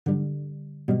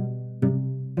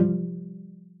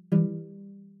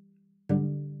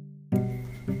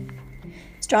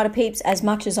Strata peeps, as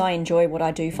much as I enjoy what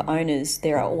I do for owners,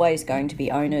 there are always going to be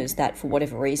owners that, for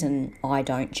whatever reason, I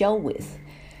don't gel with.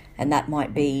 And that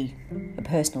might be a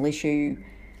personal issue.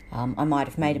 I might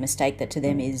have made a mistake that to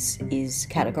them is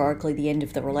categorically the end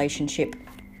of the relationship.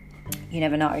 You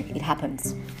never know, it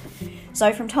happens.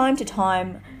 So from time to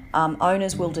time,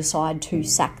 owners will decide to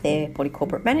sack their body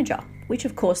corporate manager, which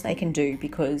of course they can do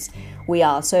because we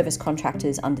are service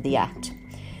contractors under the Act.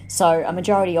 So a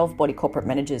majority of body corporate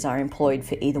managers are employed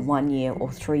for either 1 year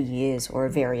or 3 years or a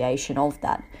variation of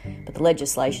that. But the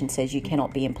legislation says you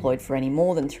cannot be employed for any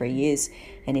more than 3 years.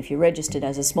 And if you're registered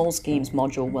as a small schemes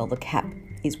module, well, the cap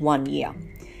is 1 year.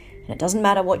 And it doesn't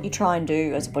matter what you try and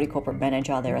do as a body corporate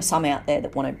manager. There are some out there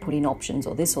that want to put in options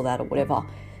or this or that or whatever.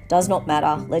 Does not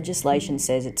matter. Legislation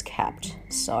says it's capped.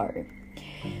 So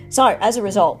as a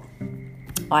result,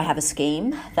 I have a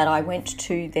scheme that I went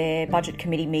to their budget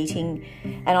committee meeting,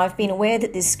 and I've been aware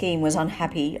that this scheme was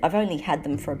unhappy. I've only had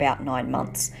them for about 9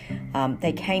 months.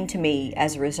 They came to me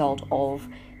as a result of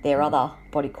their other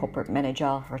body corporate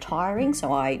manager retiring,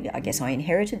 so I guess I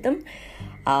inherited them.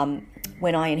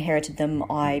 When I inherited them,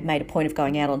 I made a point of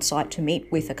going out on site to meet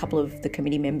with a couple of the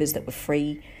committee members that were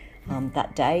free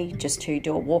that day, just to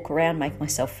do a walk around, make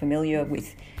myself familiar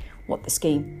with what the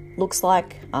scheme looks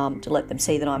like, to let them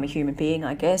see that I'm a human being,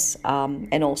 I guess,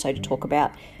 and also to talk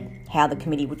about how the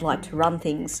committee would like to run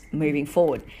things moving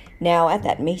forward. Now, at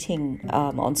that meeting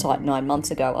on site 9 months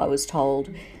ago, I was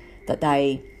told that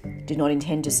they did not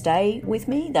intend to stay with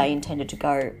me. They intended to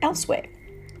go elsewhere.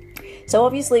 So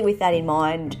obviously with that in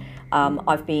mind,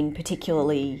 I've been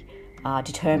particularly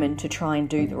determined to try and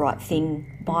do the right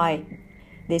thing by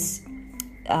this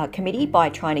committee by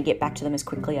trying to get back to them as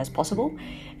quickly as possible.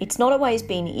 It's not always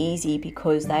been easy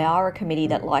because they are a committee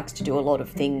that likes to do a lot of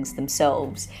things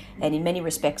themselves, and in many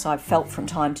respects I've felt from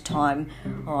time to time,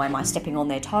 am I stepping on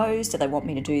their toes? Do they want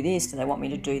me to do this? Do they want me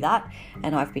to do that?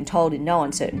 And I've been told in no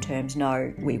uncertain terms,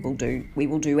 no, we will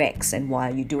do X, and why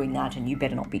are you doing that? And you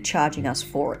better not be charging us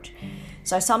for it.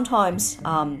 So sometimes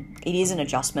it is an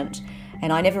adjustment,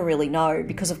 and I never really know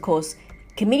because, of course,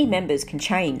 committee members can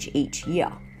change each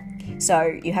year.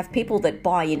 So you have people that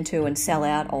buy into and sell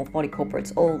out of body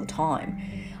corporates all the time.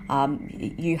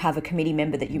 You have a committee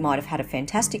member that you might have had a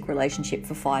fantastic relationship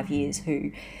for 5 years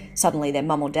who suddenly their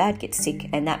mum or dad gets sick,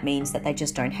 and that means that they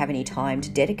just don't have any time to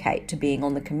dedicate to being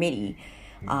on the committee,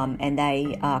 and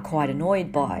they are quite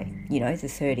annoyed by, the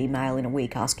third email in a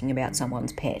week asking about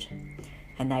someone's pet.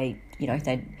 And they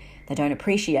don't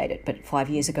appreciate it, but 5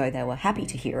 years ago they were happy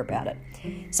to hear about it.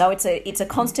 So it's a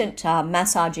constant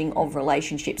massaging of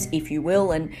relationships, if you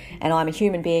will, and I'm a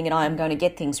human being and I am going to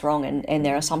get things wrong, and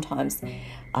there are sometimes,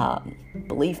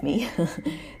 believe me,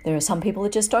 there are some people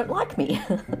that just don't like me.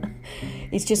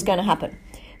 It's just going to happen.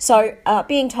 So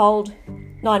being told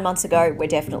 9 months ago, we're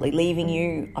definitely leaving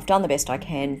you, I've done the best I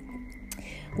can.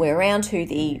 We're around to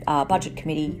the budget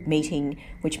committee meeting,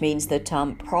 which means that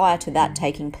prior to that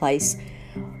taking place,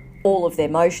 all of their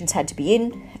motions had to be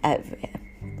in,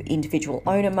 individual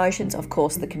owner motions. Of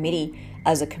course, the committee,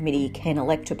 as a committee, can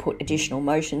elect to put additional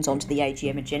motions onto the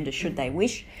AGM agenda should they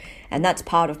wish. And that's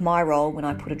part of my role when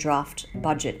I put a draft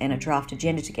budget and a draft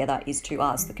agenda together, is to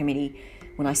ask the committee,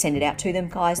 when I send it out to them,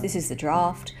 guys, this is the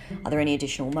draft. Are there any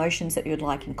additional motions that you'd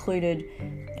like included?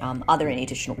 Are there any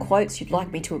additional quotes you'd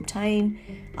like me to obtain?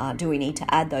 Do we need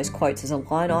to add those quotes as a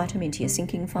line item into your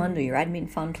sinking fund or your admin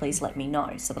fund? Please let me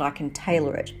know so that I can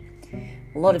tailor it.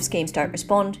 A lot of schemes don't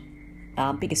respond.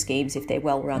 Bigger schemes, if they're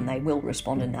well run, they will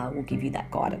respond and will give you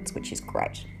that guidance, which is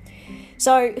great.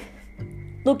 So,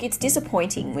 look, it's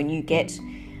disappointing when you get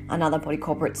another body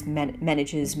corporate's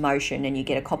manager's motion and you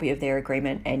get a copy of their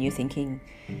agreement and you're thinking,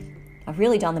 I've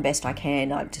really done the best I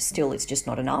can, it's just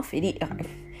not enough.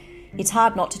 It's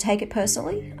hard not to take it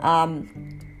personally.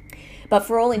 But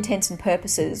for all intents and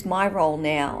purposes, my role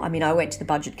now, I went to the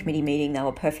budget committee meeting. They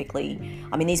were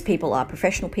these people are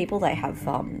professional people. They have,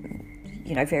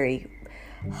 very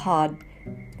hard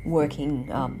working,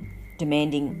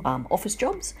 demanding office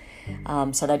jobs.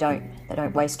 So they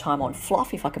don't waste time on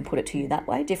fluff, if I can put it to you that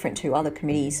way, different to other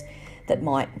committees that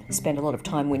might spend a lot of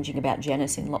time whinging about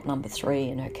Janice in lot number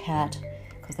 3 and her cat,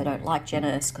 because they don't like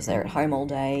Janice, because they're at home all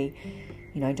day,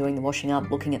 doing the washing up,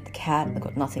 looking at the cat. They've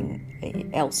got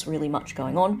nothing else really much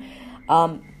going on.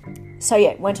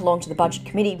 Went along to the budget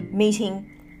committee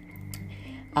meeting,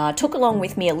 took along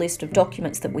with me a list of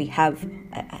documents that we have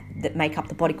that make up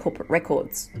the body corporate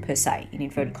records, per se, in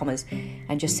inverted commas,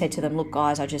 and just said to them, look,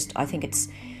 guys, I think it's,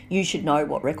 You should know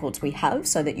what records we have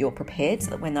so that you're prepared,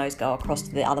 so that when those go across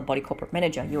to the other body corporate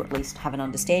manager, you at least have an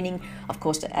understanding. Of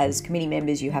course, as committee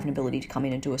members, you have an ability to come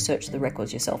in and do a search of the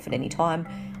records yourself at any time.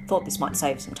 Thought this might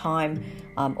save some time.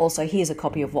 Also, here's a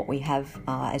copy of what we have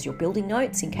as your building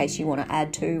notes in case you want to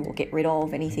add to or get rid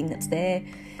of anything that's there.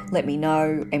 Let me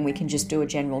know, and we can just do a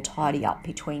general tidy up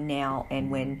between now and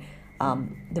when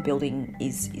the building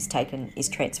is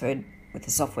transferred with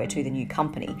the software to the new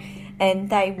company. And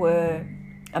they were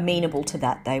amenable to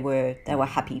that. They were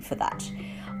happy for that.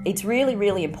 It's really,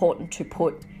 really important to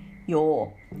put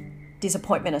your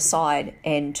disappointment aside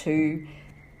and to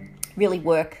really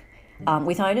work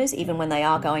with owners, even when they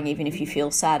are going, even if you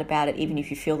feel sad about it, even if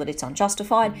you feel that it's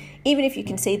unjustified, even if you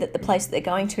can see that the place that they're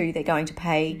going to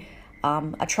pay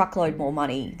a truckload more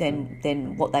money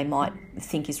than what they might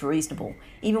think is reasonable.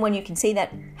 Even when you can see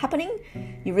that happening,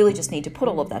 you really just need to put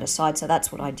all of that aside. So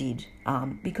that's what I did,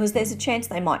 because there's a chance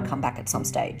they might come back at some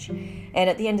stage. And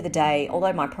at the end of the day,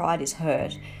 although my pride is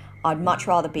hurt, I'd much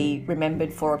rather be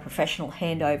remembered for a professional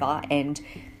handover and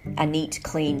a neat,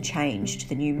 clean change to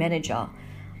the new manager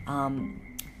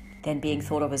than being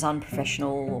thought of as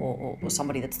unprofessional or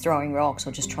somebody that's throwing rocks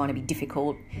or just trying to be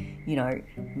difficult,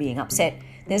 being upset.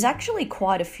 There's actually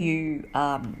quite a few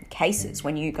cases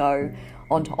when you go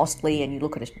onto Austly and you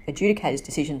look at adjudicators'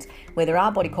 decisions where there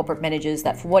are body corporate managers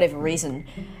that for whatever reason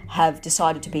have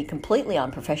decided to be completely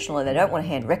unprofessional and they don't want to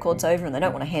hand records over and they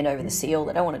don't want to hand over the seal,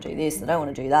 they don't want to do this, they don't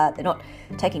want to do that, they're not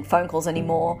taking phone calls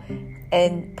anymore,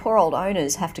 and poor old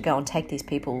owners have to go and take these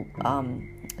people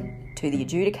to the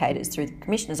adjudicators through the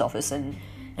Commissioner's office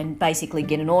and basically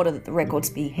get an order that the records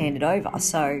be handed over.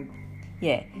 So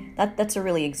yeah, that's a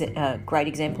really great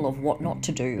example of what not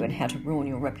to do and how to ruin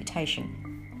your reputation.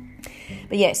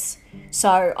 But yes,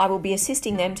 so I will be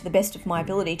assisting them to the best of my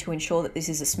ability to ensure that this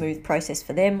is a smooth process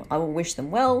for them. I will wish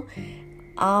them well.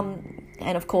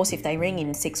 And of course, if they ring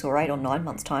in 6 or 8 or 9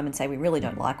 months' time and say, we really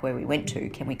don't like where we went to,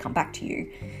 can we come back to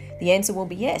you? The answer will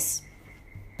be yes.